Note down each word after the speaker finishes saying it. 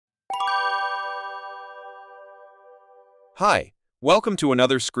Hi, welcome to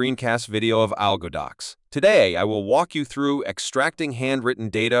another screencast video of AlgoDocs. Today, I will walk you through extracting handwritten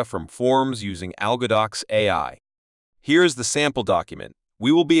data from forms using AlgoDocs AI. Here's the sample document.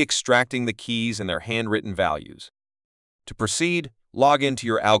 We will be extracting the keys and their handwritten values. To proceed, log into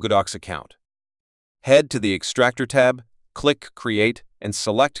your AlgoDocs account. Head to the Extractor tab, click Create, and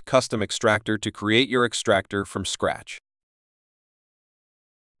select Custom Extractor to create your extractor from scratch.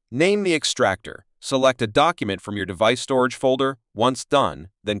 Name the extractor. Select a document from your device storage folder. Once done,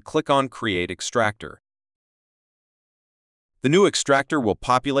 then click on Create Extractor. The new extractor will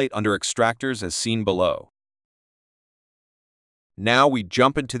populate under Extractors as seen below. Now we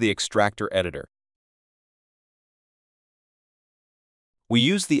jump into the extractor editor. We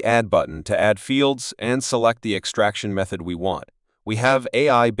use the Add button to add fields and select the extraction method we want. We have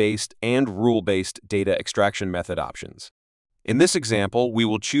AI-based and rule-based data extraction method options. In this example, we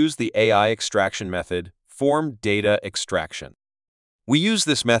will choose the AI extraction method, Form Data Extraction. We use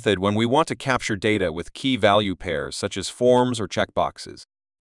this method when we want to capture data with key value pairs such as forms or checkboxes.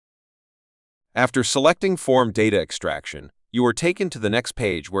 After selecting Form Data Extraction, you are taken to the next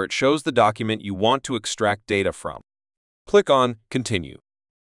page where it shows the document you want to extract data from. Click on Continue.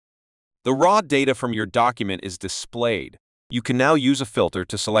 The raw data from your document is displayed. You can now use a filter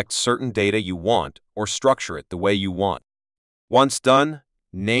to select certain data you want or structure it the way you want. Once done,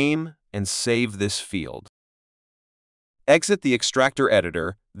 name and save this field. Exit the extractor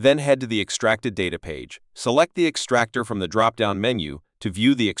editor, then head to the extracted data page. Select the extractor from the drop-down menu to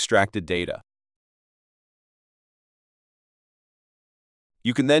view the extracted data.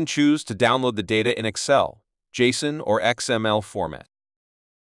 You can then choose to download the data in Excel, JSON, or XML format.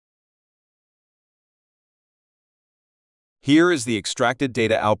 Here is the extracted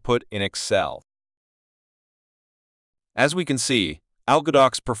data output in Excel. As we can see,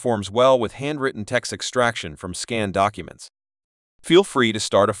 AlgoDocs performs well with handwritten text extraction from scanned documents. Feel free to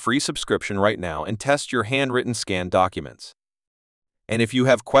start a free subscription right now and test your handwritten scanned documents. And if you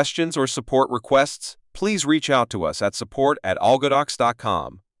have questions or support requests, please reach out to us at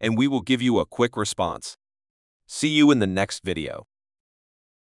support@algodocs.com and we will give you a quick response. See you in the next video.